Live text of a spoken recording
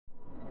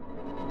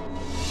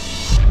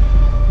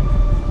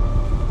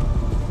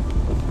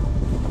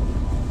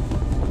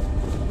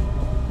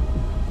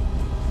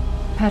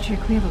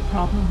Patrick, we have a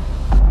problem.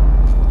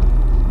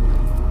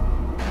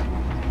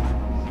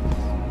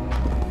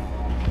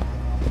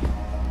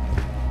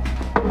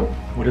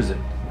 What is it?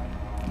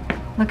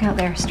 Look out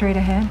there, straight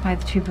ahead, by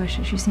the two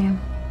bushes. You see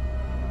him?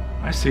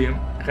 I see him.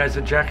 The guys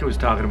that Jackie was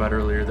talking about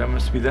earlier. That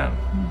must be them.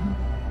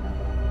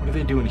 Mm-hmm. What are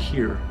they doing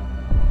here?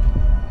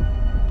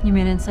 You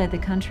mean inside the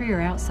country or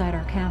outside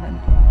our cabin?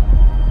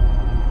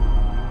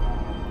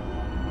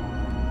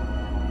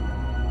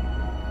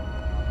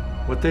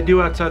 What they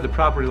do outside the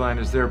property line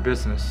is their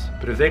business.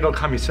 But if they go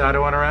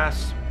camisado on our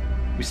ass,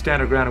 we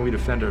stand our ground and we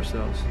defend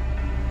ourselves.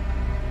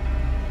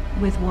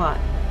 With what?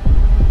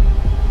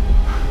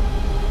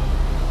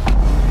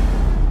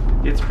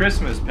 It's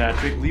Christmas,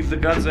 Patrick. Leave the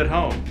guns at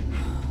home.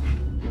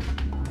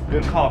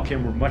 Good call,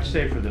 Kim. We're much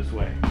safer this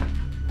way.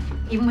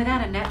 Even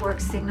without a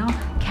network signal,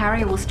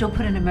 carrier will still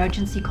put an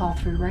emergency call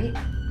through, right?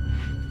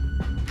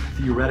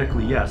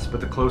 Theoretically, yes,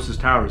 but the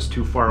closest tower is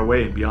too far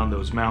away beyond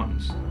those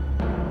mountains.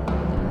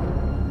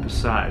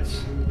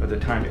 Besides, by the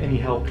time any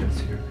help gets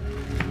here...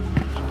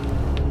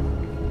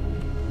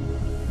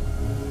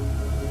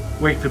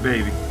 Wake the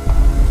baby.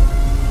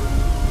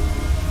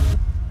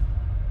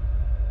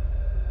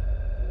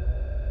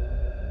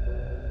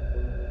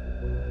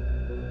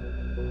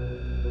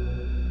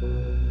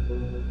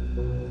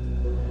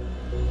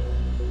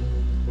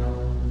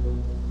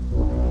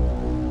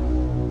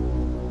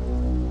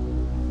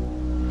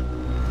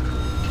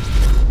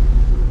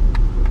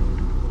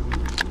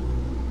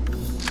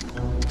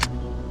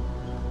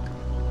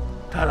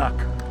 Tarak,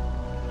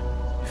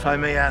 if I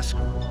may ask,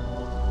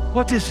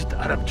 what is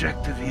our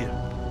objective here?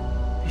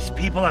 These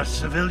people are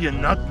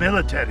civilian, not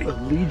military. A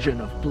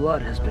legion of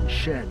blood has been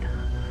shed.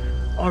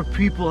 Our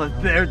people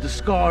have bared the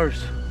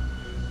scars.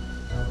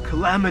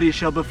 Calamity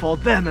shall befall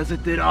them as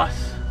it did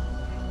us.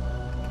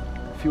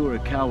 If you were a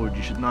coward,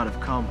 you should not have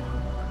come.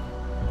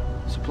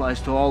 This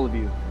applies to all of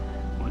you.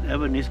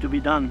 Whatever needs to be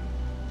done.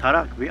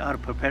 Tarak, we are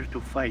prepared to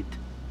fight.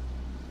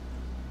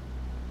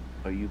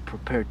 Are you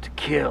prepared to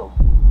kill?